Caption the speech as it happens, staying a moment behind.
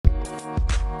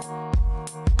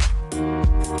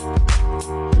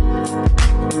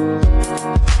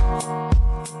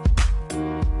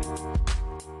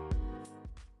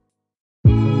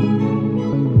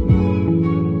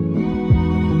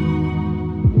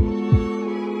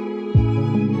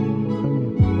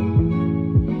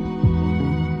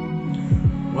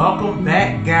Welcome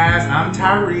back, guys. I'm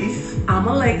Tyrese. I'm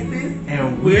Alexis.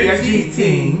 And we're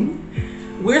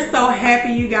G-Team. We're so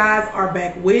happy you guys are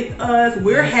back with us.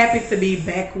 We're happy to be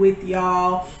back with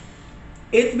y'all.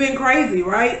 It's been crazy,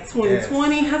 right?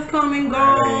 2020 has come and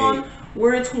gone.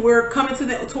 Right. We're coming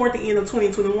toward the end of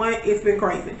 2021. It's been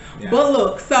crazy. Yeah. But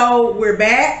look, so we're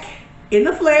back in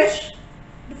the flesh.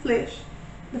 Ready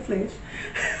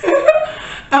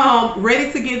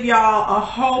to give y'all a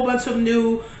whole bunch of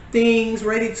new things,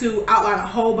 ready to outline a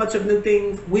whole bunch of new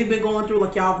things we've been going through,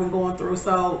 like y'all been going through.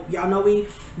 So y'all know we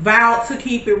vowed to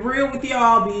keep it real with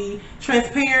y'all, be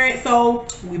transparent. So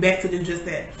we back to do just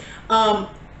that.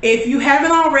 If you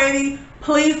haven't already,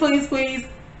 please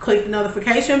click the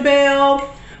notification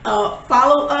bell,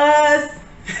 follow us,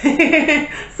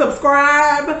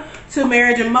 subscribe to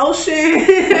Marriage in Motion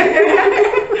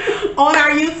on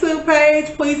our YouTube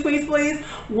page. Please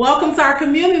welcome to our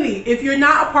community. If you're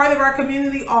not a part of our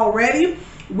community already,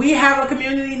 we have a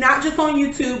community not just on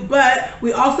YouTube, but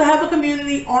we also have a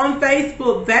community on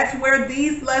Facebook. That's where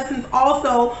these lessons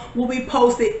also will be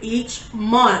posted each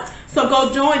month. So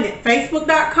go join it,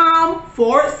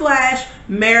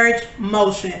 facebook.com/Marriage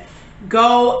Motion.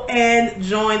 Go and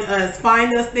join us.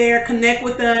 Find us there. Connect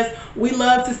with us. We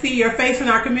love to see your face in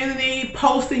our community,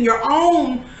 posting your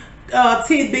own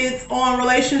tidbits on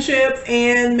relationships,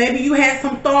 and maybe you had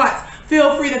some thoughts.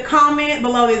 Feel free to comment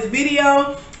below this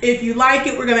video. If you like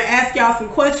it, we're going to ask y'all some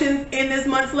questions in this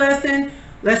month's lesson.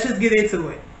 Let's just get into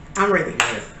it. I'm ready.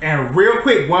 Yes. And real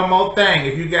quick, one more thing.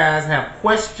 If you guys have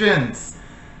questions,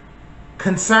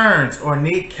 concerns, or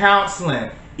need counseling,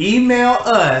 email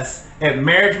us at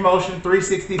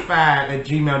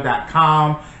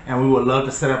marriagemotion365@gmail.com, and we would love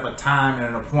to set up a time and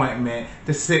an appointment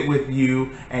to sit with you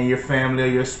and your family or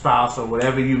your spouse or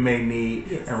whatever you may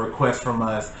need and request from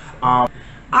us.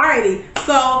 Alrighty,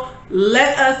 so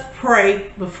let us pray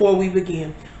before we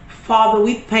begin. Father,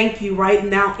 we thank you right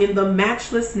now in the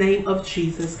matchless name of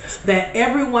Jesus that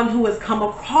everyone who has come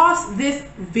across this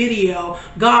video,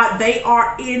 God, they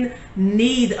are in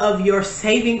need of your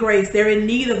saving grace. They're in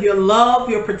need of your love,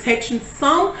 your protection.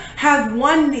 Some have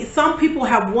one need. Some people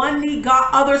have one need, God.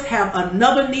 Others have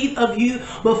another need of you.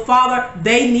 But Father,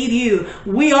 they need you.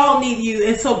 We all need you.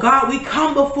 And so, God, we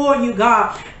come before you,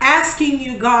 God, asking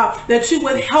you, God, that you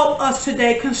would help us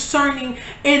today concerning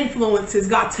influences.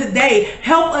 God, today,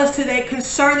 help us today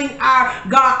concerning our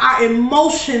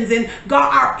emotions and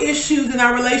God, our issues and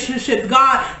our relationships.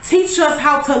 God, teach us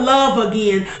how to love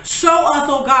again. Show us,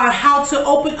 oh God, how to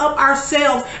open up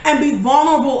ourselves and be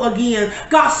vulnerable again.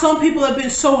 God, some people have been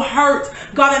so hurt.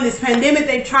 God, in this pandemic,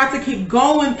 they've tried to keep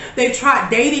going. They've tried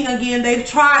dating again. They've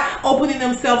tried opening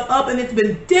themselves up, and it's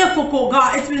been difficult,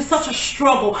 God. It's been such a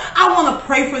struggle. I want to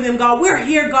pray for them, God. We're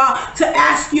here, God, to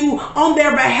ask you on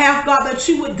their behalf, God, that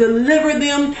you would deliver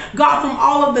them, God, from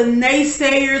all of the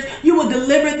naysayers. You would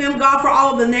deliver them, God, for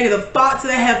all of the negative thoughts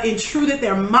that have intruded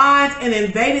their minds and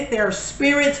invaded their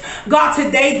spirits. God,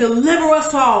 today, deliver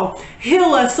us all.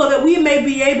 Heal us so that we may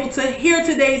be able to hear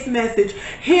today's message,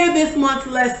 hear this month's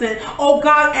lesson, oh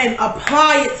God, and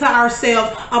apply it to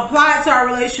ourselves, apply it to our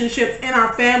relationships and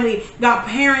our family, God,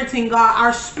 parenting, God,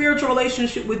 our spiritual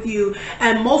relationship with you.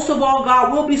 And most of all,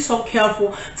 God, we'll be so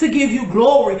careful to give you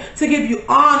glory, to give you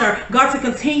honor, God, to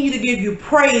continue to give you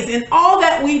praise in all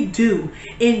that we do.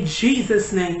 In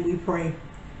Jesus' name we pray.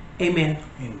 Amen.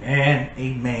 Amen,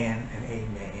 amen, and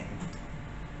amen.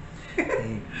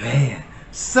 Amen.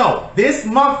 So this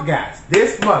month, guys,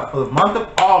 for the month of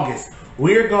August,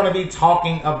 we're going to be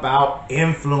talking about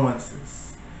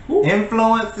influences. Ooh.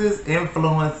 Influences. Yes.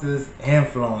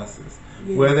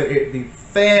 Whether it be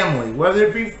family, whether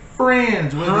it be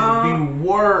friends, whether it be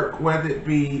work, whether it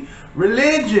be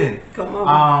religion,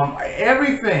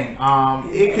 everything.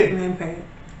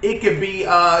 It could be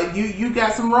you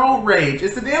got some road rage.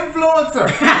 It's an influencer.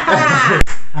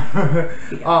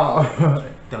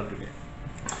 Don't do that.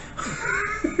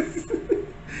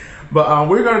 But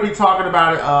we're going to be talking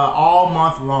about it all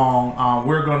month long.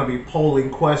 We're going to be polling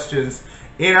questions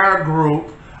in our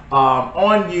group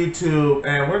on YouTube,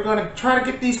 and we're going to try to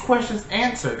get these questions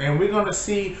answered. And we're going to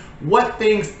see what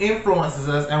things influences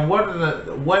us and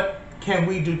what can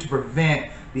we do to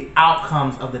prevent the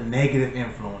outcomes of the negative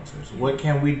influencers. What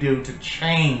can we do to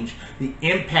change the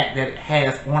impact that it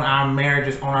has on our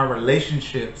marriages, on our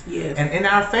relationships, and in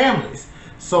our families.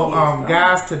 So,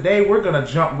 guys, today we're going to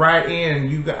jump right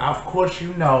in. Of course,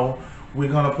 you know, we're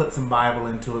going to put some Bible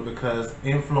into it because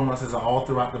influences are all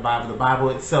throughout the Bible. The Bible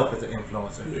itself is an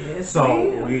influencer. Yes,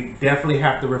 so we definitely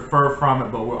have to refer from it,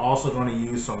 but we're also going to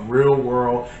use some real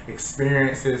world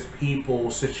experiences, people,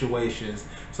 situations,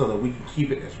 so that we can keep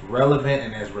it as relevant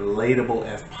and as relatable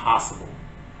as possible.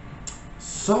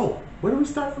 So, where do we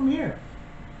start from here?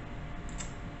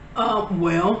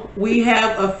 Well, we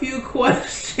have a few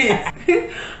questions.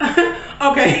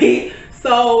 Okay,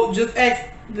 so just ask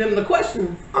them the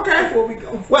questions. Okay. Before we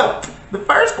go. Well, the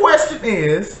first question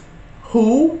is,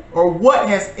 who or what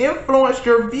has influenced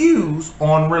your views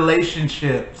on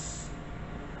relationships?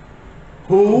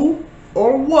 Who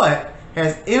or what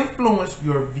has influenced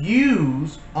your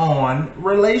views on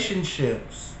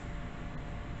relationships?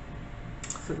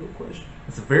 That's a good question.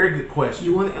 It's a very good question.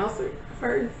 You want to answer it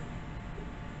first?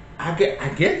 I get,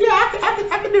 yeah,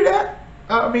 I can do that.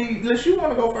 I mean, unless you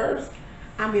want to go first.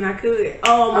 I mean, I could.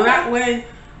 When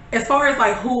as far as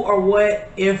like who or what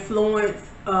influenced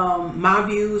my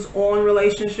views on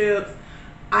relationships,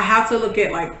 I have to look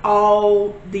at like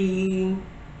all the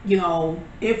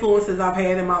influences I've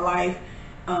had in my life,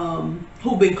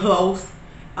 who've been close,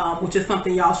 which is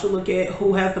something y'all should look at.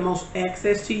 Who has the most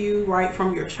access to you, right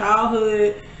from your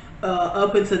childhood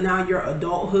up until now your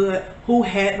adulthood? Who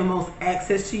had the most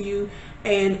access to you?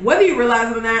 And whether you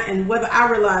realize it or not, and whether I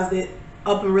realized it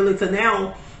up and really to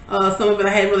now, some of it I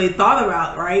hadn't really thought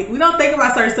about, right? We don't think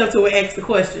about certain stuff till we ask the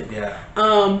question. Yeah.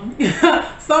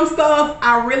 Some stuff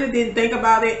I really didn't think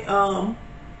about it,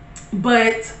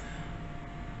 but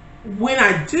when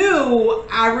I do,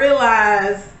 I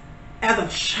realize as a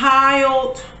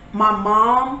child, my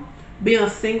mom being a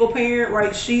single parent,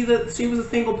 right? She was a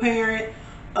single parent,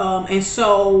 and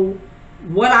so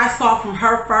what I saw from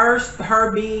her first,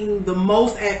 her being the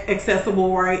most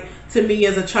accessible, right, to me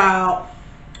as a child,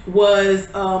 was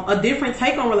a different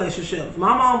take on relationships.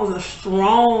 My mom was a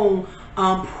strong,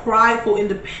 prideful,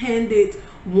 independent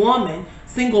woman,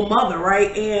 single mother,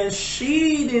 right? And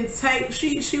she didn't play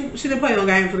no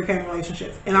games when it came to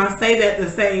relationships. And I say that to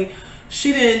say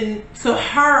she didn't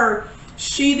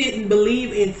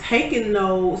believe in taking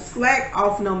no slack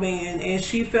off no man, and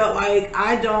she felt like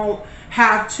I don't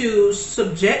have to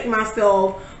subject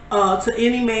myself to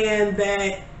any man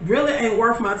that really ain't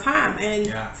worth my time. And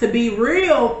to be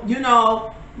real,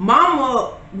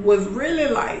 mama was really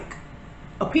like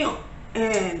a pimp.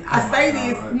 And I say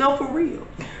this, no, for real.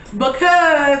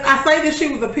 Because I say that she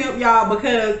was a pimp, y'all,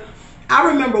 because I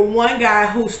remember one guy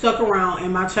who stuck around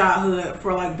in my childhood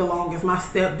for like the longest, my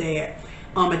stepdad.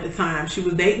 At the time, she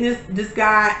was dating this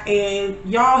guy, and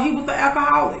y'all, he was an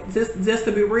alcoholic. Just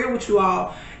to be real with you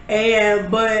all.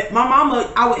 But my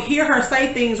mama, I would hear her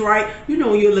say things, right? When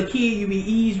you're a little kid, you be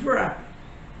eavesdropping.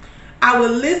 I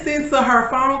would listen to her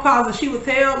phone calls, and she would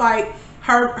tell like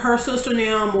her sister and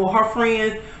them or her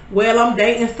friends, well, I'm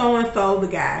dating so and so, the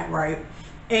guy, right?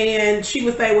 And she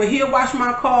would say, well, he'll wash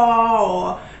my car,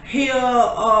 or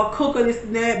he'll cook or this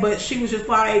and that. But she was just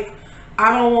like,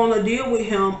 I don't want to deal with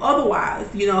him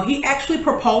otherwise. He actually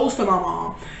proposed to my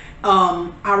mom.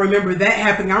 I remember that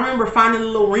happening. I remember finding a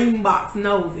little ring box,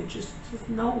 nosy, just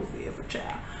nosy as a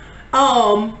child.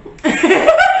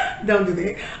 Don't do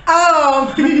that.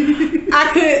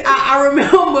 I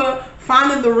remember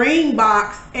finding the ring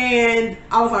box, and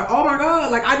I was like, oh my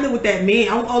God, like I knew what that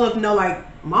meant. I was old enough to know, like,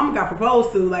 mama got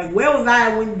proposed to. Like, where was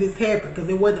I when this happened? Because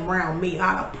it wasn't around me.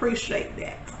 I appreciate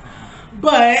that.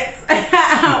 But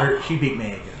she big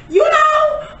man.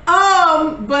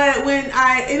 But when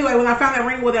I found that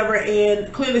ring, whatever,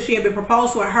 and clearly she had been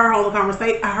proposed to, I heard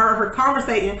her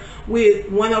conversating with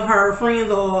one of her friends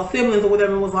or siblings or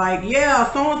whatever, and was like,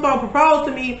 yeah, so and so proposed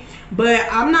to me, but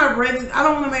I'm not ready. I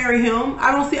don't want to marry him.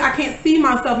 I can't see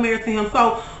myself married to him.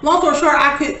 So long story short,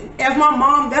 as my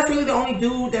mom, that's really the only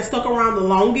dude that stuck around the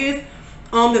longest.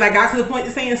 That I got to the point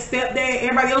of saying stepdad.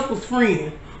 Everybody else was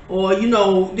friends. Or,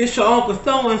 this your uncle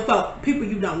so-and-so. People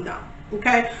you don't know.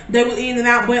 Okay? They were in and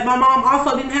out. But my mom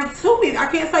also didn't have too many. I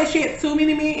can't say she had too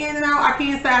many men in and out. I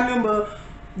can't say I remember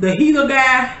the heater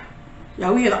guy.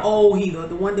 Yeah, we had an old heater.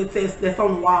 The one that's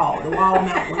on the wall. The wall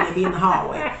mount when they be in the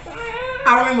hallway.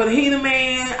 I remember the heater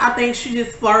man. I think she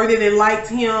just flirted and liked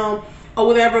him or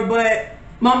whatever. But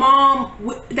my mom,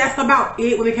 that's about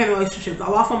it when it came to relationships. I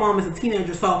lost my mom as a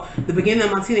teenager. So the beginning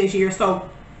of my teenage years. So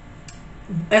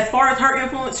as far as her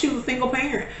influence, she was a single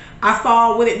parent. I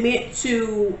saw what it meant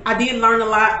I did learn a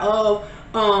lot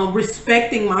of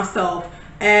respecting myself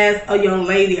as a young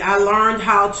lady. I learned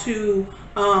how to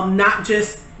not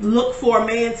just look for a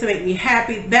man to make me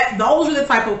happy. Those are the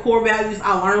type of core values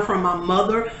I learned from my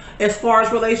mother as far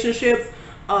as relationships.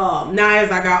 Now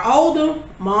as I got older,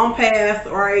 mom passed,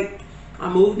 right? I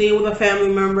moved in with a family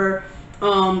member.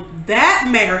 That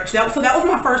marriage, that was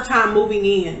my first time moving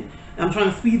in. I'm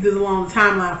trying to speed this along the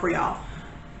timeline for y'all.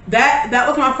 That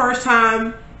was my first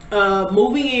time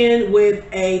moving in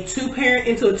with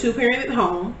into a two-parent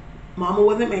home. Mama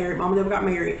wasn't married. Mama never got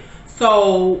married.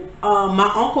 So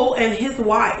my uncle and his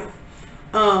wife,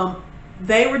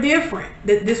 they were different.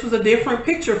 This was a different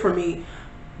picture for me.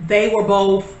 They were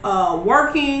both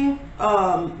working,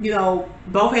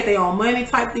 both had their own money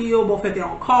type deal, both had their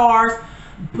own cars,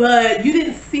 but I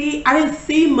didn't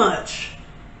see much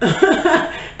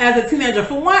as a teenager.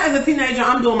 For one, as a teenager,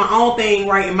 I'm doing my own thing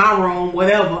right in my room,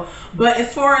 whatever. But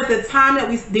as far as the time that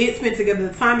we did spend together,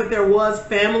 the time that there was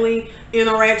family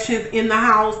interactions in the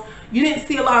house, you didn't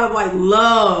see a lot of like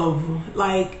love,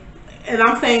 and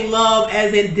I'm saying love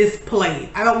as in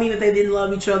displayed. I don't mean that they didn't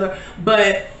love each other,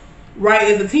 but right,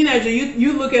 as a teenager,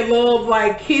 you look at love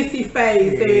like kissy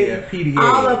face and PDA.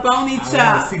 all up on each other.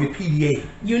 I want to see the PDA.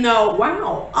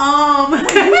 Wow.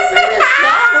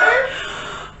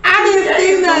 I didn't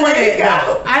see none of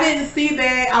that. I didn't see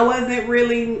that. I wasn't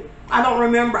really. I don't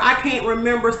remember. I can't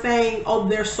remember saying, "Oh,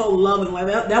 they're so loving." Like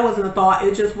that wasn't a thought.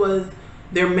 It just was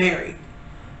they're married.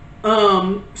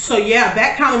 So yeah,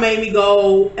 that kind of made me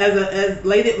go as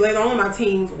later on in my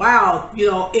teens. Wow,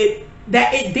 I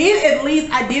did at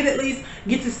least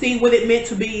get to see what it meant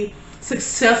to be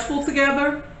successful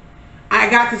together. I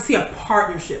got to see a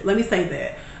partnership. Let me say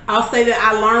that. I'll say that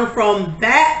I learned from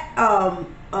that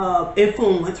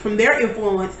influence, from their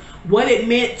influence, what it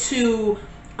meant to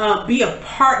be a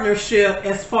partnership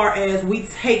as far as we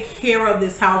take care of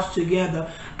this house together.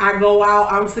 I go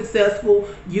out, I'm successful,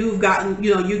 you've gotten,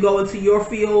 you go into your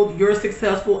field, you're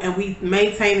successful, and we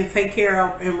maintain and take care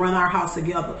of and run our house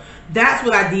together. That's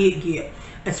what I did get.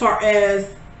 As far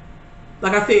as,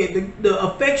 like I said, the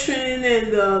affection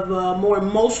and the more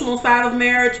emotional side of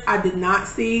marriage, I did not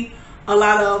see a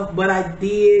lot of, but I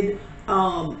did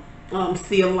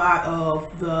see a lot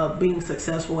of the being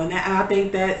successful. And I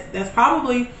think that's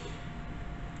probably,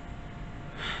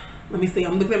 let me see,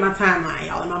 I'm looking at my timeline,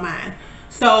 y'all, in my mind.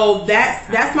 So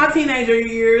that's my teenager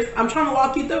years. I'm trying to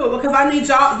walk you through it because I need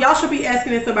y'all should be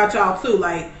asking this about y'all too.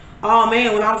 Like, oh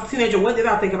man, when I was a teenager, what did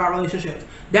I think about relationships?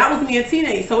 That was me in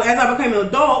teenage. So as I became an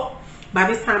adult, by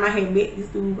this time I had met this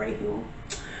dude right here.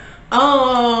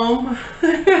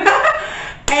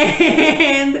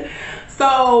 And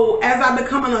so as I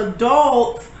become an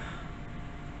adult,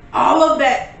 all of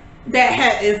that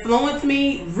had influenced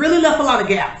me really left a lot of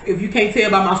gaps. If you can't tell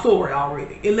by my story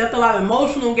already, it left a lot of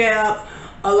emotional gaps,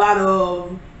 a lot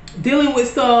of dealing with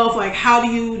stuff like how do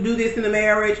you do this in a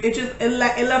marriage. It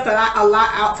left a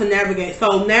lot out to navigate.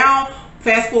 So now,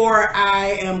 fast forward,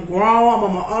 I am grown. I'm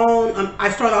on my own. I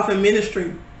started off in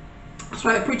ministry. I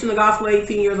started preaching the gospel at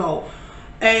 18 years old,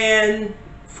 and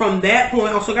from that point,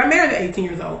 I also got married at 18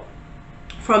 years old.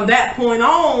 From that point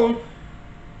on,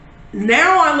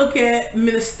 now I look at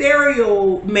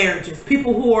ministerial marriages,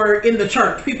 people who are in the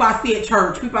church, people I see at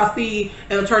church, people I see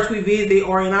in the church we visit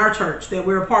or in our church that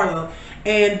we're a part of,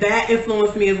 and that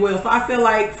influenced me as well. So I feel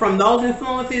like from those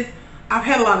influences, I've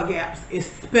had a lot of gaps,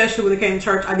 especially when it came to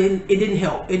church. It didn't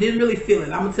help. It didn't really feel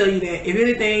it. I'm gonna tell you that. If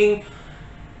anything,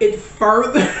 it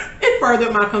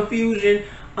furthered my confusion,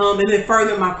 and it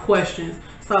furthered my questions.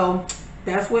 So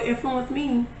that's what influenced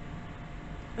me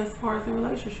as far as in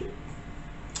relationships.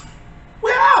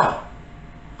 Well,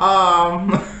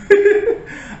 I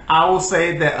will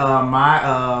say that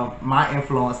my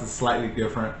influence is slightly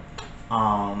different.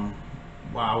 Well,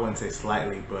 I wouldn't say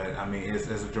slightly, but I mean it's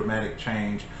a dramatic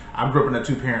change. I grew up in a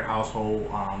two-parent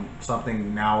household.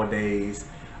 Something nowadays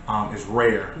is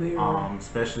rare,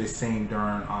 especially seen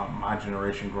during my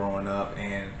generation growing up,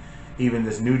 and even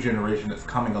this new generation that's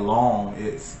coming along.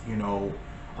 It's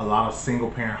a lot of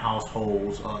single-parent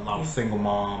households, a lot of single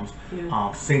moms,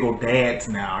 single dads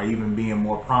now are even being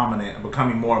more prominent,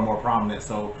 becoming more and more prominent.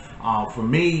 So for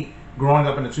me, growing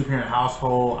up in a two-parent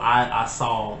household, I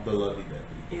saw the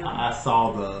lovey-dovey. I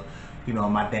saw the,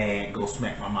 my dad go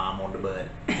smack my mom on the butt.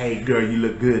 Hey, girl, you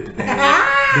look good today.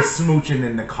 The smooching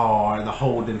in the car, the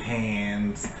holding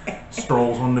hands,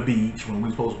 strolls on the beach when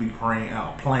we're supposed to be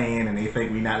playing and they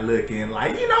think we're not looking.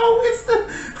 Like, it's the...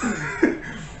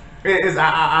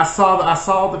 I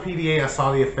saw the PDA. I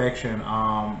saw the affection.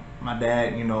 My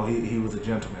dad, he was a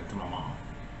gentleman to my mom.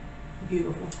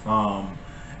 Beautiful.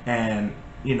 And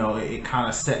it kind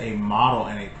of set a model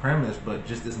and a premise, but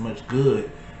just as much good,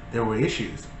 there were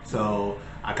issues. So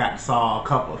I saw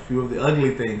a few of the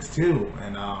ugly things too,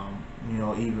 and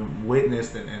even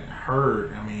witnessed and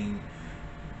heard. I mean,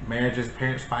 marriages,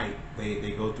 parents fight.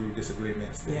 They go through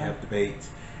disagreements. They have debates,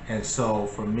 and so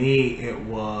for me, it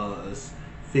was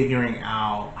figuring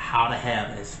out how to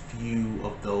have as few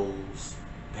of those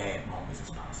bad moments as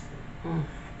possible.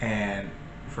 And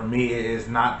for me, it is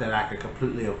not that I could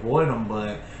completely avoid them,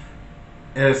 but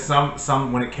there's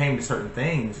some when it came to certain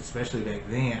things, especially back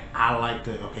then, I like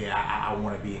to, I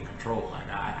want to be in control. Like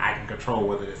I can control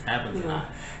whether this happens or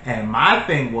not. And my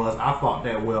thing was, I thought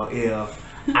that, well, if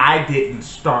I didn't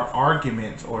start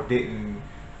arguments or didn't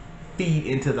feed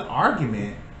into the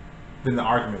argument, then the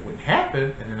argument wouldn't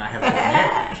happen, and then I have a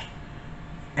marriage.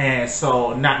 And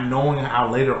so, not knowing how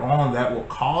later on that will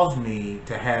cause me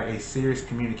to have a serious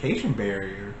communication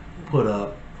barrier put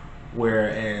up,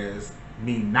 whereas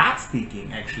me not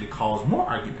speaking actually caused more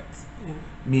arguments. Yeah.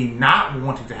 Me not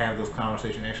wanting to have those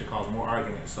conversations actually caused more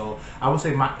arguments. So I would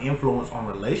say my influence on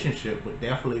relationship would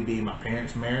definitely be my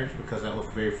parents' marriage, because that was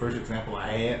the very first example I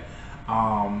had.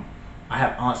 I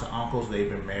have aunts and uncles; they've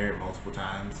been married multiple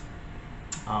times,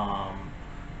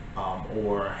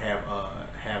 or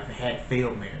have had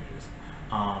failed marriages,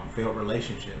 failed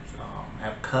relationships. I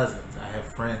have cousins. I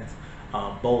have friends,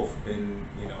 both been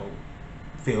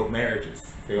failed marriages,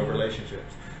 failed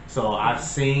relationships. So I've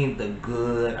seen the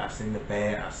good, I've seen the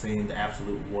bad, I've seen the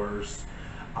absolute worst.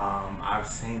 I've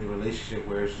seen the relationship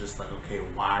where it's just like, okay,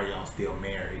 why are y'all still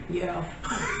married? Yeah.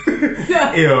 If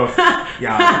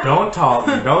y'all don't talk,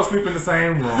 you don't sleep in the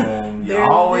same room, you're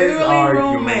always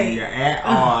arguing, you're at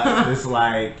odds. It's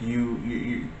like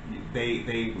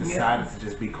they decided to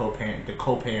just be co-parent and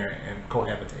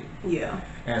cohabitate. Yeah.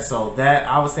 And so that,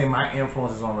 I would say my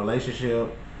influences on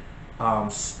relationship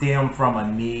stem from a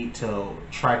need to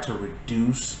try to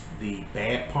reduce the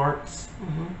bad parts,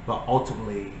 but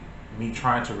ultimately me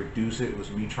trying to reduce it was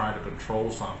me trying to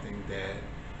control something that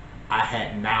I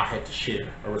had to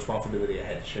share, a responsibility I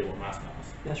had to share with my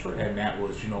spouse. That's right. And that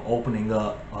was, opening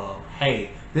up of, hey,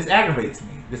 this aggravates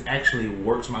me. This actually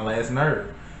works my last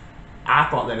nerve. I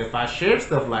thought that if I shared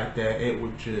stuff like that, it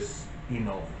would just,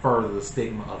 further the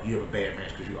stigma of you have a bad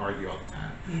marriage because you argue all the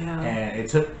time. Yeah. And it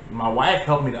took, my wife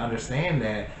helped me to understand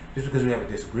that just because we have a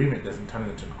disagreement doesn't turn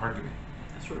it into an argument.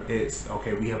 That's right. It's,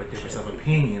 okay, we have a difference of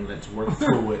opinion, let's work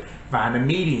through it, find a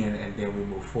median, and then we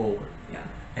move forward. Yeah.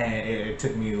 And it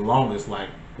took me the longest, like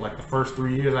the first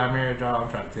 3 years I married y'all, I'm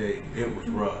trying to tell you, it was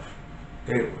rough.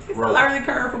 It was rough. A learning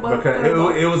curve for both of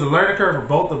us. It was a learning curve for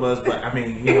both of us, but I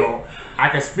mean, I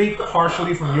can speak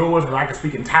partially from yours, but I can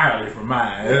speak entirely from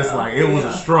mine. Yeah. It's like, it was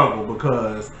a struggle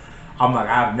because I'm like,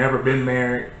 I've never been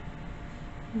married.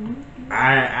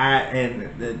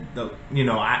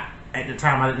 At the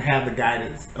time I didn't have the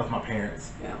guidance of my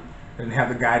parents. Yeah. I didn't have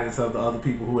the guidance of the other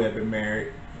people who had been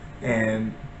married,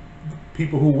 and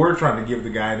people who were trying to give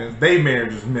the guidance, their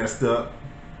marriage was messed up.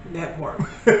 That part.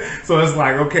 So it's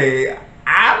like, okay,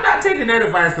 I'm not taking that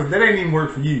advice because that ain't even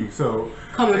work for you. So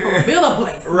coming from a villa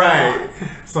place, right?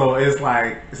 So it's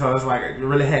like we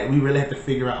really had to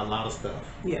figure out a lot of stuff.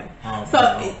 Yeah.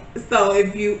 So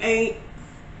if you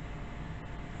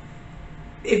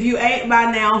ain't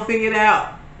by now figured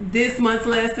out this month's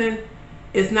lesson,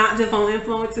 it's not just on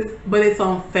influences, but it's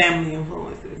on family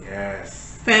influences.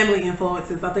 Yes. Family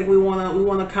influences. I think we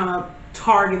wanna kind of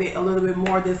target it a little bit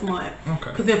more this month.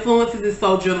 Okay. Because influences is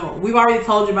so general. We've already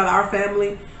told you about our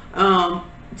family.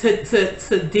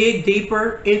 To dig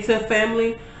deeper into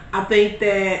family, I think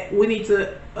that we need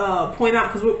to point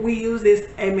out, because we use this,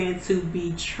 amen, to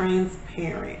be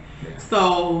transparent. Yeah.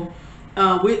 So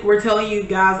we're telling you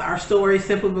guys our story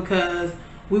simply because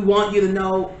we want you to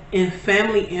know, in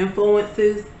family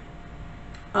influences,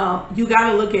 you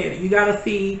got to look at it. You got to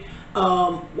see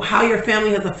how your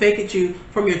family has affected you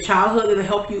from your childhood. It'll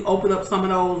help you open up some of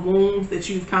those wounds that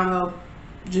you've kind of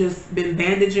just been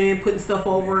bandaging, putting stuff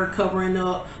over, covering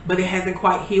up, but it hasn't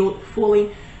quite healed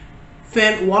fully.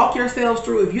 Walk yourselves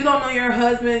through. If you don't know your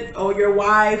husband or your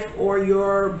wife or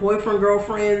your boyfriend,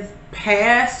 girlfriend's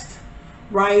past,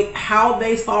 right, how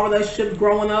they saw relationships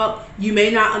growing up, you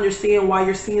may not understand why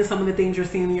you're seeing some of the things you're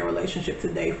seeing in your relationship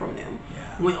today from them.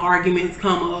 Yeah. When arguments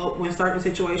come up, when certain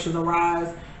situations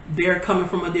arise, they're coming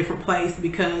from a different place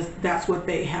because that's what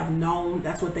they have known.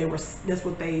 That's what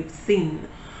they've seen.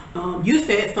 You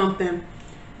said something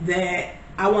that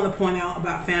I want to point out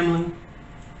about family.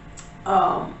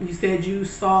 You said you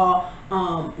saw,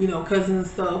 cousins and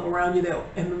stuff around you that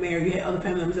have been married. You had other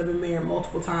family members that have been married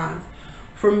multiple times.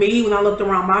 For me, when I looked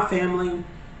around my family,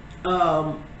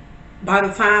 by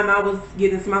the time I was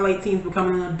getting into my late teens,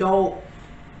 becoming an adult,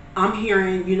 I'm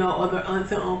hearing, other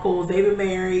aunts and uncles, they've been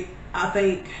married, I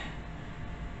think,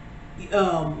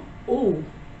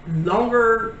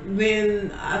 longer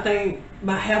than I think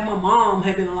about half my mom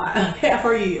had been alive, half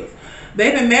her years.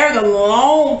 They've been married a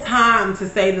long time, to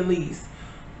say the least.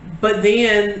 But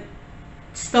then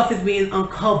stuff is being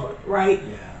uncovered, right?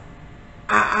 Yeah.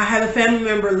 I had a family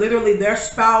member, literally their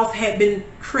spouse had been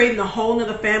creating a whole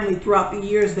nother family throughout the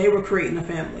years they were creating a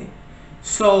family.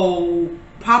 So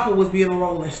Papa was being a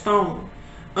Rolling Stone.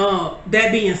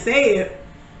 That being said,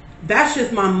 that's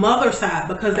just my mother's side,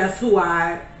 because that's who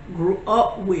I grew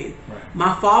up with. Right.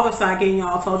 My father's side, again,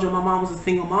 y'all, I told you my mom was a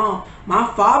single mom. My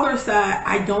father's side,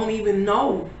 I don't even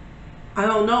know. I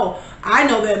don't know. I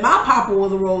know that my papa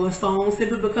was a Rolling Stone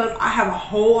simply because I have a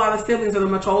whole lot of siblings that are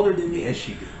much older than me. Yes,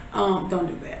 she did. Don't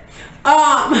do that.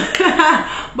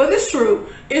 But it's true.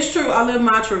 It's true. I live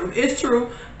my truth. It's true.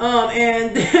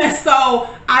 And so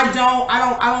I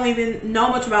don't even know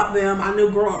much about them. I knew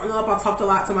growing up, I talked a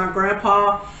lot to my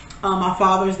grandpa, my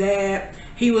father's dad.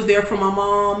 He was there for my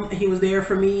mom. He was there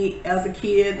for me as a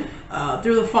kid,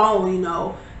 through the phone, you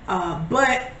know.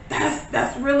 But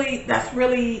that's really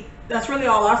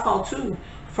all I saw too.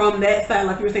 From that side,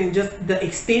 like you were saying, just the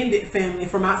extended family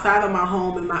from outside of my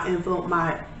home and my influence,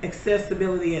 my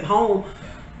accessibility at home.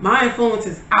 My influence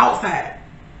is outside,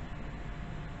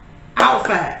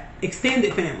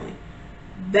 extended family.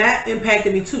 That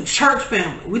impacted me too. Church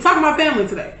family. We talking about family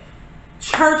today.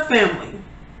 Church family.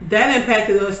 That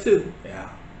impacted us too. Yeah.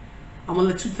 I'm gonna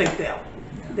let you take that one.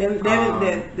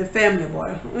 Yeah. The family,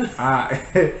 boy.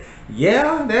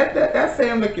 Yeah, that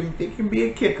family can be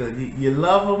a kicker. You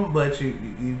love them, but you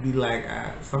be like,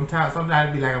 sometimes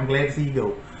be like, I'm glad to see you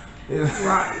go.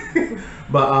 Right.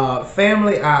 But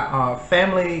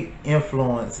family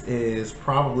influence is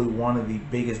probably one of the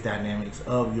biggest dynamics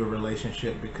of your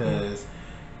relationship because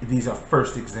these are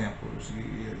first examples.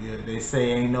 They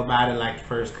say ain't nobody like your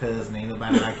first cousin, ain't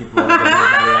nobody like your brother, ain't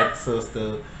nobody like your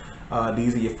sister.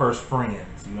 These are your first friends.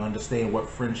 You understand what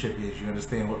friendship is. You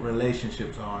understand what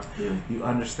relationships are. Yeah. You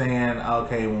understand,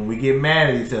 okay, when we get mad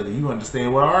at each other, you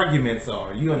understand what arguments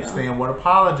are. You understand what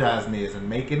apologizing is and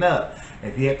making up.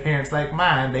 If you have parents like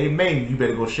mine, they made you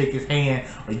better go shake his hand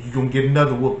or you're going to get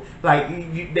another whoop. Like,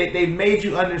 they made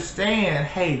you understand,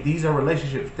 hey, these are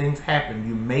relationships. Things happen.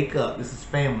 You make up. This is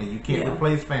family. You can't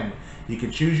replace family. You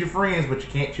can choose your friends, but you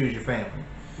can't choose your family.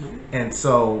 Mm-hmm. And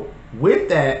so, with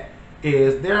that,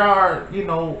 there are,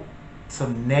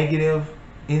 some negative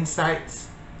insights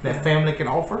that family can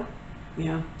offer.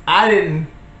 Yeah. I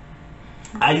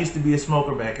used to be a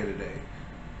smoker back in the day.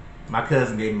 My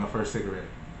cousin gave me my first cigarette.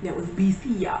 That was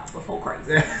BC, y'all, before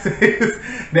crazy.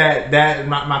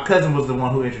 My cousin was the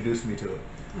one who introduced me to it.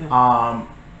 Yeah.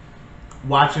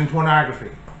 Watching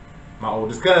pornography. My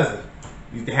oldest cousin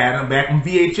used to have them back when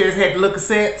VHS had the little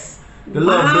cassettes. The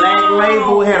little black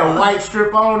label had a white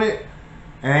strip on it.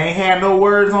 And ain't had no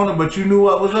words on it, but you knew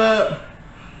what was up.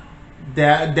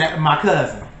 That my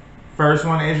cousin, first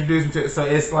one to introduce me to it. So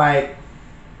it's like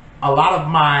a lot of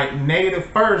my negative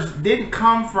first didn't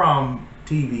come from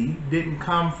TV, didn't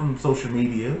come from social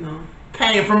media,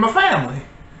 came from my family.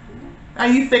 Now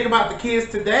you think about the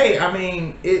kids today. I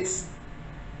mean, it's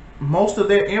most of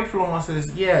their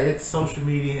influences. Yeah, it's social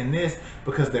media and this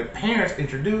because their parents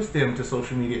introduced them to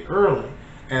social media early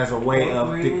as a way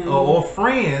or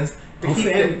friends.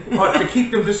 To keep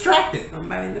them distracted.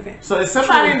 Somebody in the family. So it's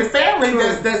somebody in the family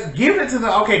that's giving it to them.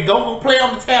 Okay, go play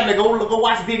on the tablet. Go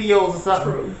watch videos or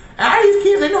something. True. And all these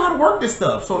kids, they know how to work this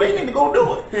stuff, so they need to go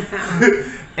do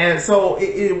it. And so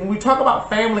when we talk about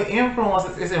family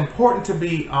influence, it's important to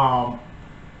be,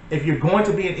 if you're going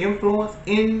to be an influence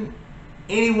in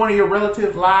any one of your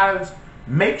relatives' lives,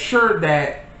 make sure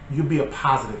that you be a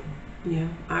positive one. Yeah,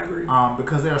 I agree.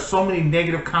 Because there are so many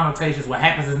negative connotations. What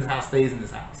happens in this house stays in this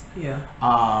house. Yeah.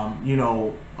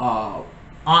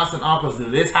 Aunts and uncles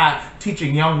do this. How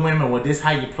teaching young women, well, this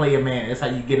how you play a man. That's how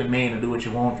you get a man to do what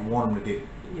you want if you want him to do.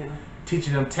 Yeah.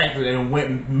 Teaching them tactics and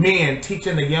men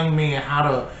teaching the young men how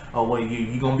to.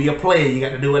 You gonna be a player. You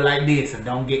got to do it like this and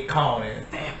don't get caught.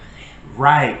 Family.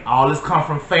 Right. All this come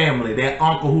from family. That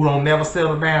uncle who don't never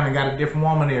settle down and got a different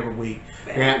woman every week.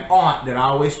 That aunt that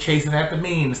always chasing after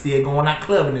me and still going out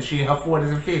clubbing and she in her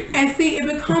 40s and 50s. And see, it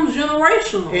becomes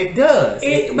generational. It does.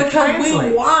 Because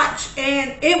we watch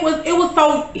and it was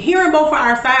so, hearing both of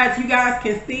our sides, you guys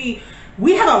can see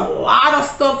we had a lot of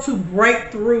stuff to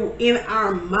break through in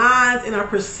our minds and our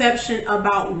perception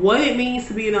about what it means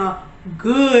to be in a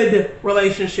good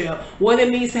relationship, what it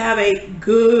means to have a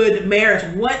good marriage.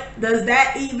 What does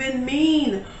that even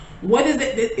mean? What is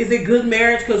it? Is it good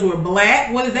marriage because we're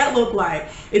black? What does that look like?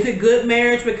 Is it good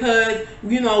marriage because,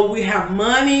 we have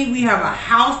money, we have a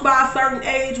house by a certain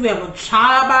age, we have a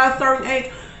child by a certain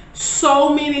age?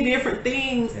 So many different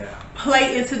things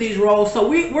play into these roles. So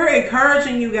we're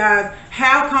encouraging you guys,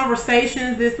 have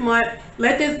conversations this month.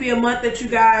 Let this be a month that you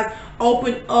guys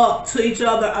open up to each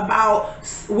other about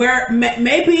where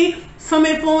maybe some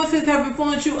influences have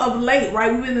influenced you of late,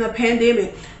 right? We've been in a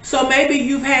pandemic. So maybe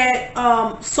you've had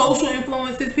social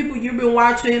influences, people you've been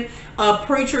watching,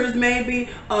 preachers maybe,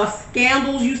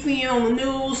 scandals you seeing on the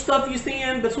news, stuff you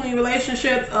seeing between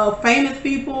relationships of famous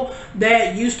people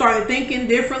that you started thinking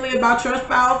differently about your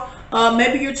spouse.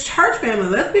 maybe your church family.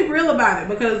 Let's be real about it,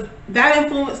 because that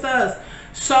influenced us.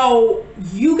 So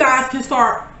you guys can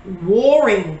start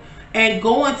warring and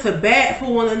going to bat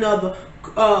for one another,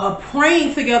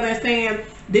 praying together and saying,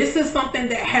 this is something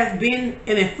that has been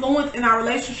an influence in our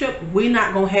relationship. We're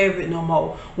not going to have it no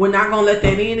more. We're not going to let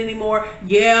that in anymore.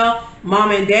 Yeah,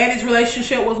 mom and daddy's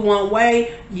relationship was one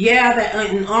way. Yeah, that aunt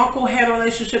and uncle had a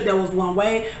relationship that was one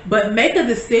way. But make a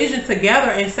decision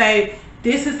together and say,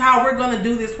 this is how we're going to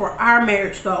do this for our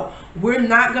marriage, though. We're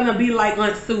not going to be like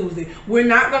Aunt Susie. We're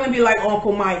not going to be like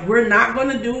Uncle Mike. We're not going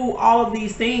to do all of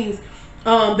these things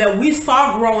that we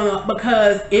saw growing up,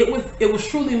 because it was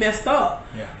truly messed up.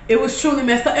 Yeah. It was truly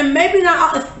messed up. And maybe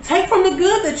not take from the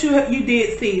good that you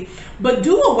did see, but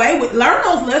do away with, learn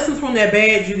those lessons from that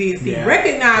bad you did see. Yeah.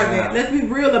 Recognize that. Let's be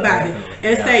real about it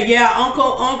and say, yeah,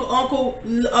 Uncle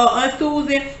Aunt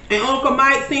Susan and Uncle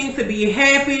Mike seemed to be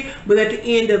happy, but at the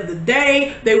end of the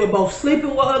day, they were both sleeping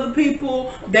with other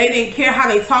people. They didn't care how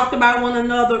they talked about one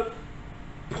another.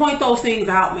 Point those things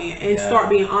out, man, and start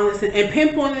being honest and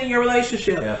pinpointing in your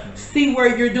relationship. Definitely. See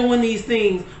where you're doing these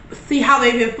things. See how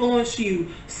they've influenced you.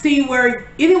 See where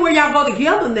anywhere y'all go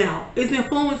together now is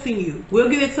influencing you. We'll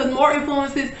get into more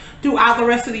influences throughout the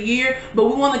rest of the year, but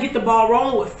we want to get the ball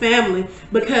rolling with family,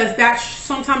 because that's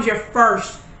sometimes your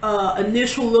first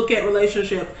initial look at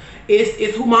relationship.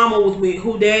 It's who mama was with,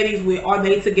 who daddy's with. Are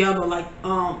they together? Like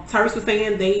Tyrese was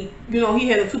saying, he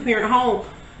had a 2-parent home.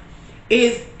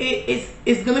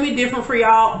 It's gonna be different for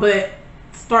y'all, but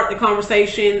start the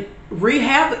conversation,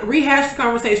 rehash the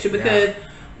conversation, because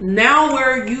now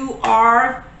where you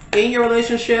are in your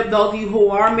relationship, those of you who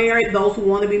are married, those who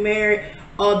want to be married,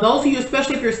 those of you,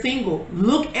 especially if you're single,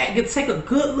 take a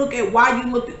good look at why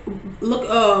you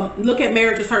look at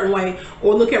marriage a certain way,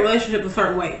 or look at relationships a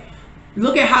certain way.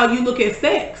 Look at how you look at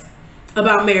sex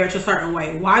about marriage a certain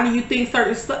way. Why do you think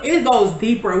certain stuff? It goes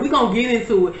deeper, and we're gonna get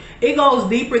into it. It goes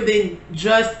deeper than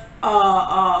just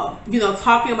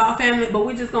talking about family, but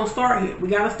we're just gonna start here. We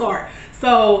gotta start.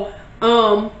 So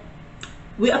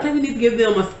I think we need to give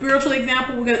them a spiritual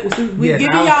example. We've given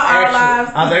y'all our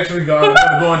lives. I was actually going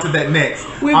to go into that next.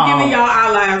 We've given y'all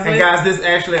our lives. And guys, this is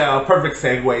actually a perfect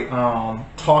segue,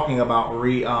 talking about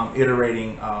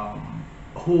reiterating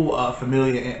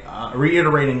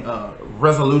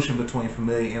resolution between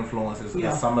familiar influences.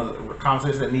 And some of the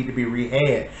conversations that need to be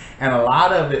rehad, and a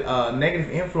lot of it,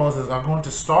 negative influences are going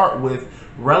to start with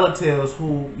relatives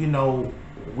who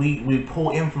we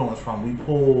pull influence from, we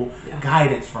pull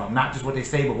guidance from, not just what they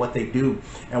say but what they do.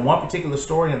 And one particular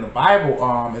story in the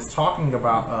Bible is talking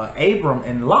about Abram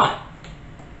and Lot.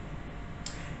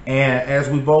 And as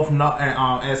we both know,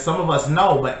 as some of us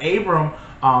know, but Abram,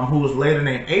 who was later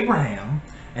named Abraham,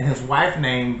 and his wife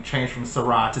name changed from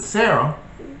Sarah to Sarah.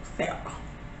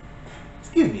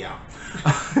 Excuse me, y'all.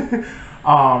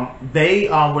 They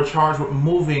were charged with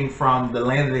moving from the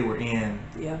land they were in.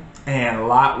 Yeah. And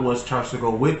Lot was charged to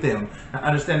go with them. Now,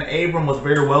 understand that Abram was a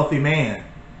very wealthy man.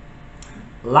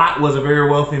 Lot was a very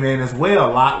wealthy man as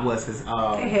well. Lot was his. They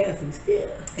had some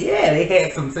stuff. Yeah, they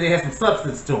had some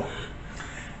substance to them.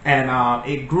 And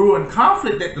it grew in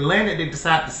conflict that the land that they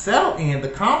decided to settle in, the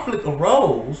conflict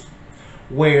arose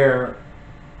where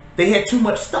they had too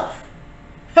much stuff.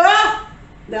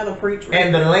 That'll preach. Right?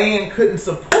 And the land couldn't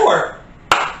support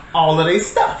all of their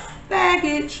stuff.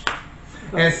 Baggage.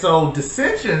 And so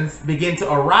dissensions began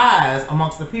to arise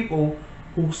amongst the people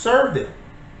who served them.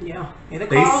 Yeah.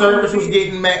 Their service was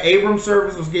getting mad. Abram's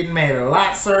service was getting mad at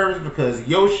Lot's service because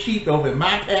your sheep over in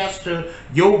my pasture,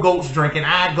 your goats drinking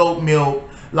our goat milk.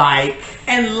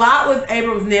 And Lot was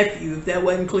Abram's nephew, if that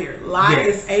wasn't clear. Lot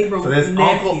is Abram's nephew. So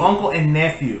there's uncle and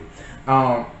nephew.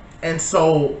 And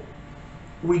so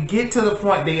we get to the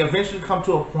point, they eventually come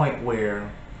to a point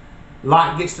where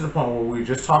Lot gets to the point where we're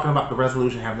just talking about the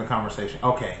resolution, having the conversation.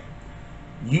 Okay,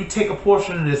 you take a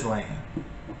portion of this land,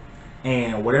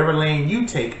 and whatever land you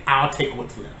take, I'll take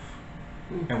what's left.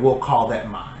 And we'll call that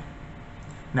mine.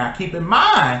 Now keep in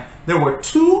mind, there were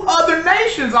 2 other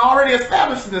nations already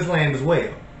established in this land as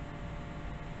well.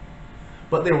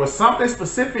 But there was something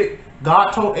specific God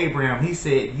told Abraham. He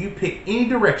said, you pick any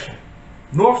direction.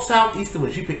 North, south, east, or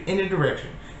west. You pick any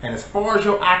direction. And as far as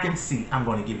your eye can see, I'm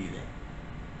going to give you that.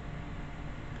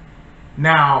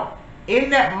 Now, in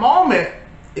that moment,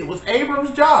 it was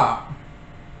Abram's job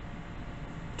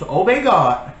to obey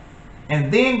God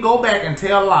and then go back and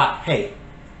tell Lot, hey,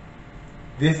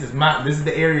 this is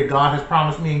the area God has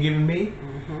promised me and given me.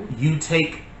 You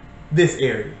take this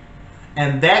area.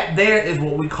 And that there is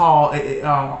what we call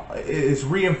is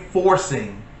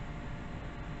reinforcing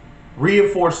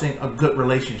reinforcing a good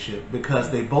relationship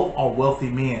because they both are wealthy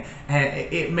men,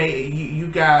 and it may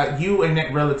you and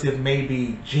that relative may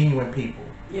be genuine people.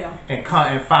 Yeah. And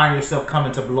find yourself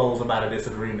coming to blows about a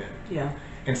disagreement. Yeah.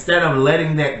 Instead of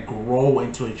letting that grow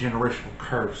into a generational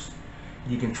curse,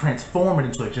 you can transform it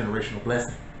into a generational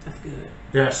blessing. That's good.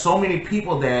 There are so many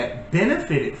people that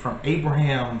benefited from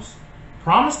Abraham's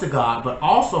promise to God, but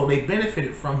also they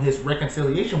benefited from his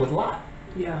reconciliation with Lot.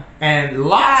 Yeah. And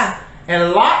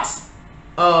Lot's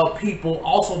people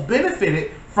also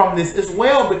benefited from this as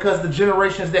well, because the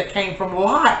generations that came from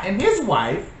Lot and his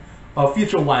wife,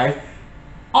 future wife,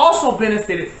 also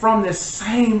benefited from this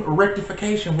same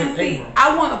rectification with Abram.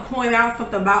 I want to point out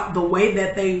something about the way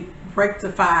that they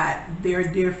rectified their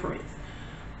difference.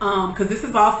 Because this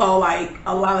is also like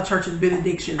a lot of churches'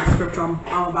 benediction, the scripture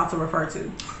I'm about to refer to.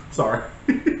 Sorry.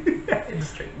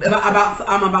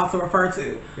 I'm about to refer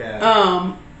to.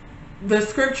 Yeah. The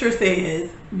scripture says,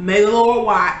 "May the Lord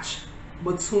watch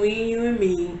between you and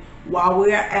me while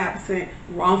we are absent,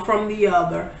 one from the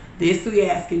other. This we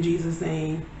ask in Jesus'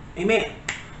 name. Amen."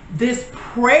 This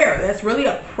prayer, that's really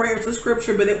a prayer to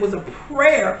scripture, but it was a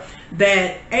prayer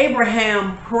that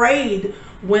Abraham prayed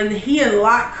when he and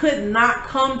Lot could not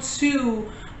come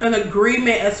to an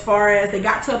agreement, as far as they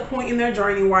got to a point in their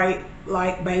journey, right?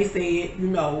 Like Bay said,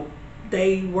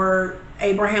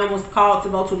 Abraham was called to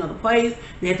go to another place.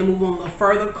 They had to move on a little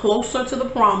further, closer to the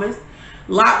promise.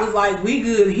 Lot was like, we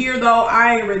good here though.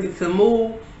 I ain't ready to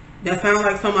move. That sounds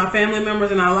like some of my family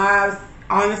members in our lives.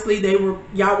 Honestly,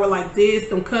 y'all were like this,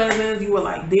 some cousins, you were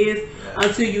like this,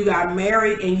 until you got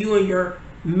married, and you and your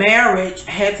marriage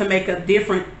had to make a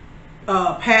different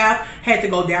path, had to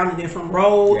go down a different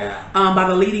road. By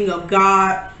the leading of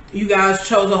God, you guys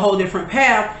chose a whole different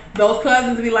path. Those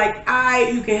cousins be like,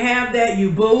 you can have that,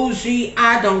 you bougie,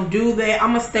 I don't do that, I'm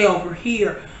gonna stay over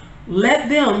here. Let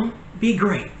them be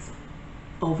great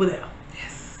over there.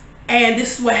 Yes. And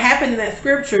this is what happened in that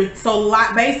scripture. So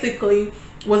Lot basically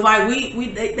was like,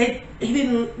 he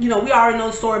didn't, we already know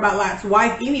the story about Lot's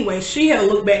wife anyway. She had a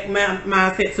look back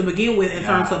mindset to begin with and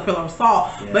turned to a pillar of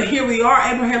salt. Yeah. But here we are.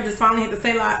 Abraham just finally had to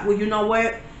say, like, well, you know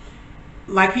what?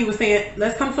 Like he was saying,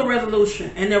 let's come to a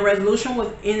resolution. And the resolution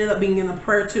ended up being in a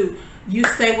prayer too. You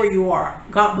stay where you are.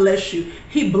 God bless you.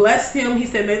 He blessed him. He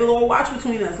said, may the Lord watch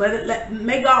between us.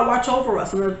 May God watch over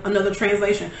us. Another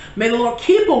translation. May the Lord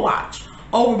keep a watch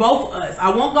over both of us.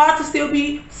 I want God to still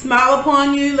smile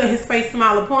upon you. Let his face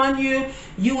smile upon you.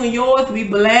 You and yours be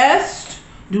blessed.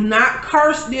 Do not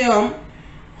curse them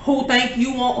who think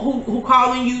you want, who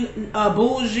calling you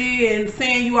bougie and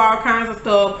saying you all kinds of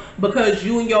stuff because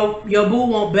you and your boo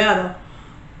want better.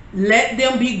 Let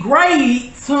them be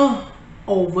great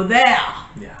over there.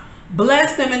 Yeah.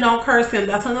 Bless them and don't curse them.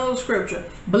 That's another scripture.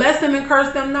 Bless them and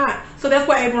curse them not. So that's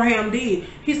what Abraham did.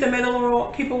 He said, may the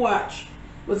Lord keep a watch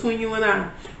between you and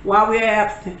I while we're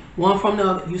absent, one from the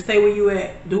other. You stay where you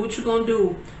at. Do what you're going to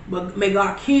do. But may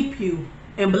God keep you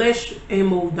and bless you and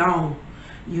move on.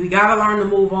 You gotta learn to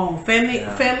move on. Family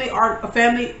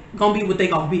gonna be what they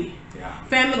gonna be. Yeah.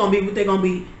 Family gonna be what they gonna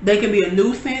be. They can be a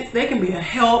nuisance. They can be a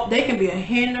help. They can be a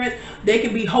hindrance. They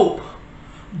can be hope.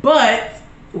 But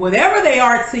whatever they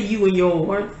are to you and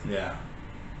yours,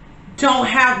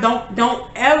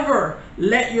 don't ever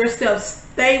let yourself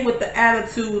stay with the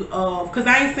attitude of, because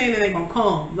I ain't saying that they gonna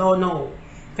come. No.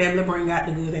 Family bring out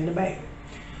the good and the bad.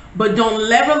 But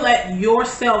don't ever let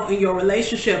yourself and your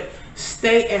relationship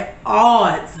stay at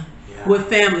odds with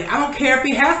family. I don't care if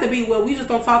it has to be, well, we just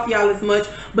don't talk to y'all as much,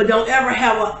 but don't ever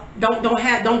don't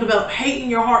develop hate in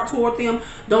your heart toward them.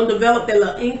 Don't develop that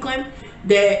little inkling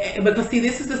that, because see,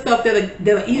 this is the stuff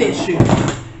that'll eat at you.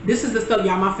 This is the stuff,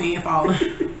 y'all, my fan falling.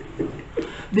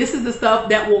 This is the stuff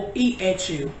that will eat at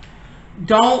you.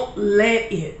 Don't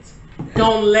let it.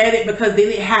 Don't let it, because then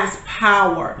it has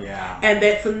power. Yeah. And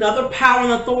that's another power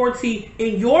and authority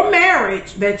in your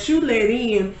marriage that you let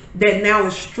in that now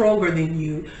is stronger than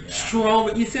you. Yeah.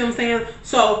 Stronger. You see what I'm saying?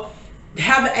 So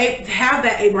have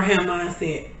that Abraham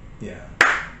mindset. Yeah.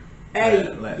 Hey,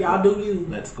 y'all do you.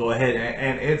 Let's go ahead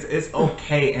and it's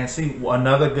okay. And see,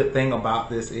 another good thing about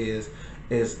this is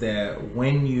that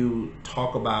when you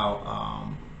talk about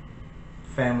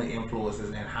family influences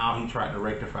and how he tried to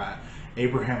rectify it,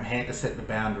 Abraham had to set the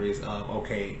boundaries of,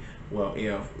 okay, well,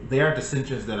 if there are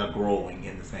dissensions that are growing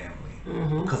in the family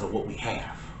because of what we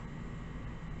have,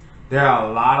 there are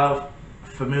a lot of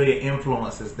familiar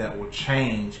influences that will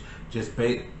change just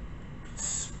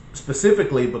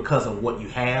specifically because of what you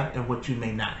have and what you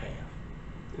may not have.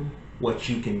 What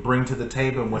you can bring to the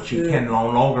table and what you can no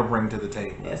longer bring to the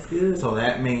table. That's good. So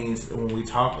that means when we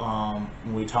talk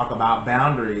about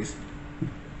boundaries,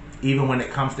 even when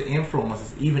it comes to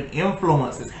influences, even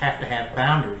influences have to have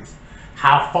boundaries.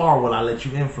 How far will I let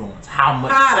you influence? How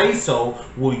much say-so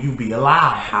will you be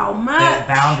allowed? How much? That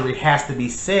boundary has to be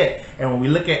set. And when we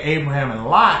look at Abraham and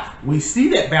Lot, we see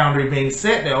that boundary being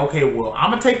set that, okay, well,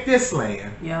 I'm going to take this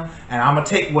land. Yeah. And I'm going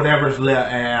to take whatever's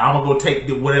left. And I'm going to go take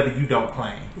whatever you don't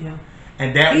claim. Yeah.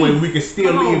 And that way we can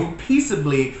still live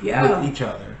peaceably with each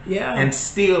other. Yeah. And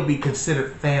still be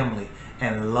considered family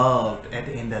and loved at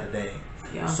the end of the day.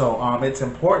 Yeah. So it's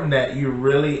important that you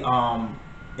really...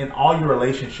 in all your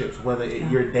relationships, whether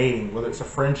you're dating, whether it's a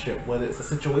friendship, whether it's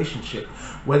a situationship,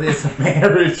 whether it's a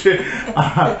marriage,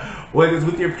 whether it's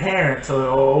with your parents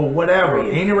or whatever,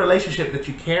 any relationship that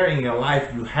you carry in your life,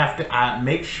 you have to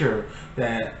make sure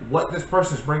that what this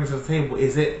person is bringing to the table,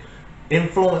 is it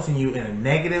influencing you in a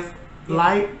negative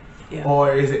light,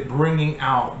 or is it bringing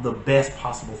out the best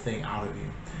possible thing out of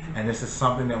you? And this is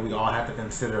something that we all have to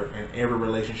consider in every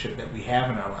relationship that we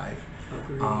have in our life.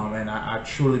 And I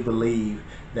truly believe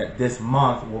that this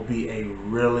month will be a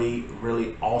really,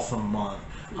 really awesome month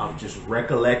of just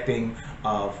recollecting,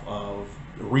 of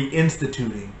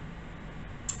reinstituting,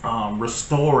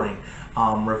 restoring,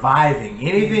 reviving,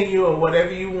 anything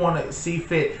whatever you want to see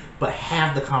fit, but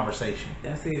have the conversation.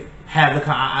 That's it. Have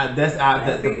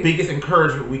the biggest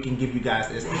encouragement we can give you guys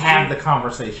is have the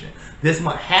conversation. This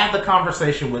month, have the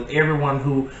conversation with everyone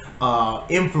who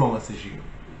influences you.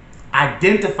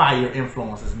 Identify your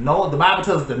influences. Know, the Bible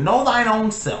tells us to know thine own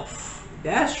self.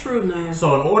 That's true, man.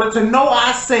 So in order to know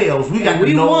ourselves, we got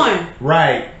to know.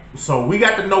 Right. So we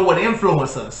got to know what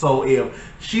influences us. So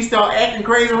if she start acting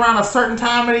crazy around a certain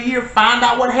time of the year, find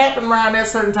out what happened around that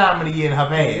certain time of the year in her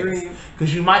past.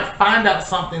 Because you might find out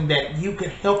something that you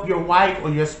could help your wife or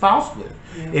your spouse with.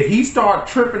 Yeah. If he start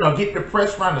tripping or get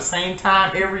depressed around the same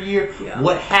time every year,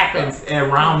 what happens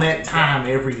around that time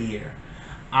every year?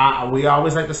 We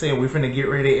always like to say we're finna get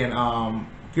ready and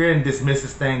dismiss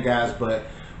this thing, guys. But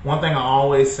one thing I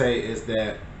always say is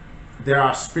that there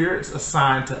are spirits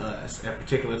assigned to us at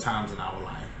particular times in our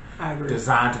life. I agree.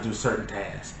 Designed to do certain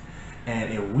tasks,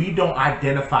 and if we don't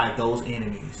identify those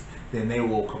enemies, then they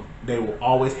will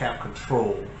always have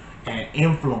control and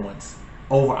influence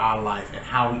over our life and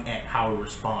how we act, how we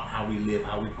respond, how we live,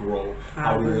 how we grow,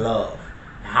 how we love,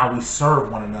 how we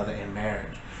serve one another in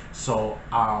marriage. So,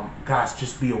 guys,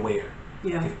 just be aware.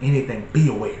 Yeah. If anything, be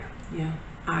aware. Yeah,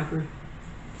 I agree.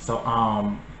 So,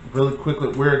 really quickly,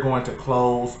 we're going to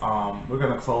close. We're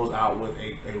going to close out with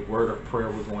a word of prayer.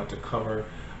 We're going to cover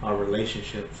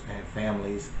relationships and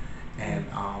families. And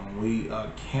we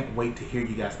can't wait to hear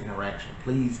you guys' interaction.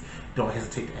 Please don't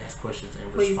hesitate to ask questions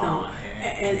and respond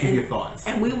and give your thoughts.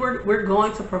 And we're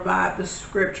going to provide the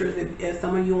scriptures. If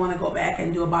some of you want to go back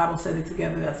and do a Bible study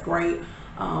together, that's great.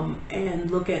 And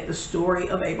look at the story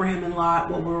of Abraham and Lot,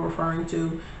 what we're referring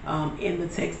to in the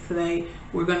text today.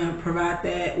 We're going to provide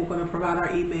that. We're going to provide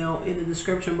our email in the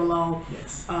description below.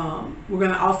 Yes. We're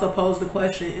going to also pose the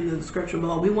question in the description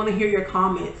below. We want to hear your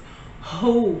comments.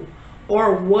 Who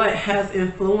or what has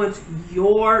influenced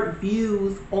your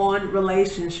views on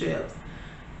relationships?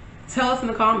 Tell us in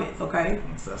the comments, okay?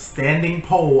 It's a standing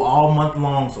poll all month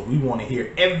long, so we want to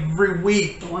hear every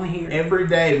week. I want to hear it. Every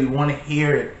day. We want to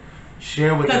hear it.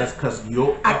 Share with us, because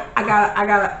you'll. I got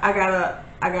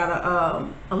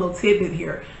a little tidbit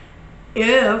here.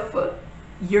 If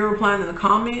you're replying in the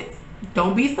comments,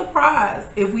 don't be surprised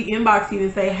if we inbox you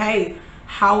and say, "Hey,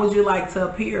 how would you like to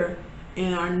appear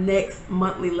in our next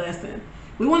monthly lesson?"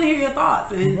 We want to hear your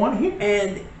thoughts. And,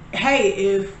 and hey,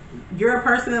 if you're a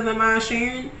person that doesn't mind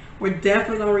sharing, we're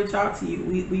definitely gonna reach out to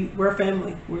you. We're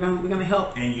family. We're gonna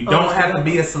help. And you don't have to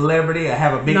be a celebrity or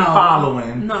have a big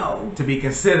following to be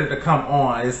considered to come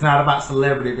on. It's not about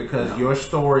celebrity, because your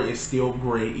story is still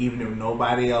great, even if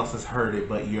nobody else has heard it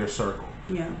but your circle.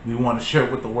 Yeah. We want to share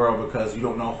it with the world, because you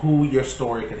don't know who your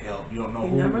story could help. You don't know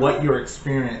what your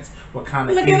experience, what kind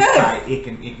of insight it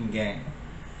can gain.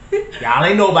 Y'all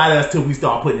ain't know about us till we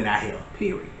start putting it out here.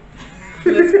 Period.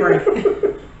 Let's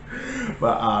pray.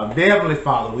 But dear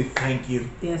Father, we thank you.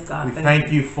 Yes, God. We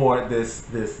thank you for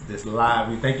this live.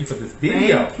 We thank you for this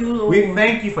video. Thank you, Lord. We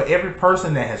thank you for every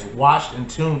person that has watched and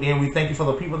tuned in. We thank you for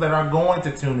the people that are going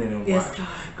to tune in and watch. God.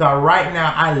 God, right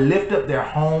now, I lift up their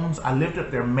homes. I lift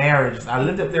up their marriages. I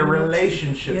lift up their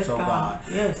relationships, oh God.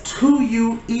 Yes. To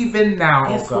you even now,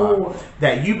 yes, oh God. Lord.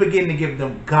 That you begin to give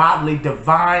them godly,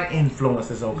 divine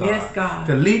influences, oh God. Yes, God.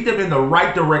 To lead them in the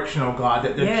right direction, oh God.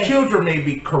 That their children may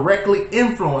be correctly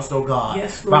influenced, oh God.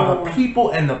 Yes, Lord. By the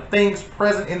people and the things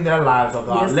present in their lives, oh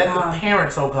God. Yes, Let God. the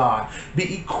parents, oh God,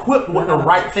 be equipped with the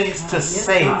right things to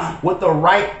say, God. with the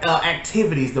right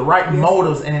activities, the right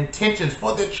motives and intentions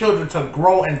for their children to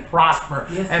grow and prosper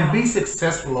and God. be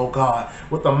successful, oh God,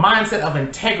 with a mindset of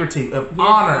integrity, of Yes,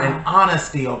 honor God. and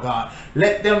honesty, oh God.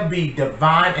 Let them be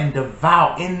divine and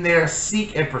devout in their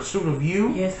seek and pursuit of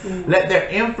you. Yes, Lord. Let their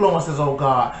influences, oh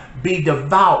God, be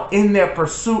devout in their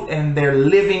pursuit and their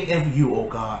living in you, oh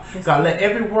God. Yes, God, Lord. let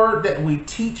every word that we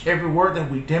teach, every word that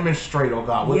we demonstrate, oh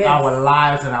God, with Yes. our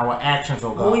lives and our actions,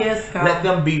 oh God. Oh, yes, God. Let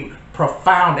them be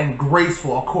profound and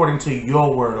graceful according to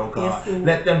your word, oh God. Yes, Lord.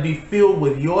 Let them be filled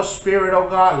with your spirit, oh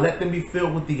God. Let them be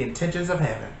filled with the intentions of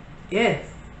heaven. Yes.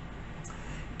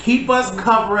 Keep us,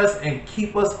 cover us, and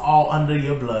keep us all under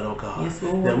your blood, oh God. Yes,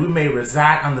 Lord. That we may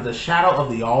reside under the shadow of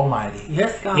the Almighty.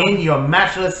 Yes, God. In your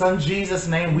matchless Son Jesus'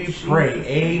 name we pray. Jesus'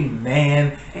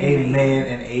 Amen, Amen. amen,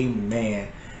 and amen.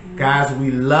 Guys, we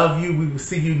love you. We will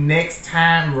see you next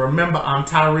time. Remember, I'm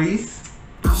Tyrese.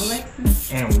 I'm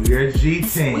Alexis. And we're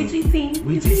G-Team. We G-Team.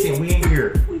 We G-Team. We in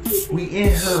here. We G-Team. We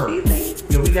in her. G-Team.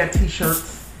 Yo, we got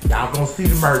t-shirts. Y'all gonna see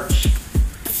the merch.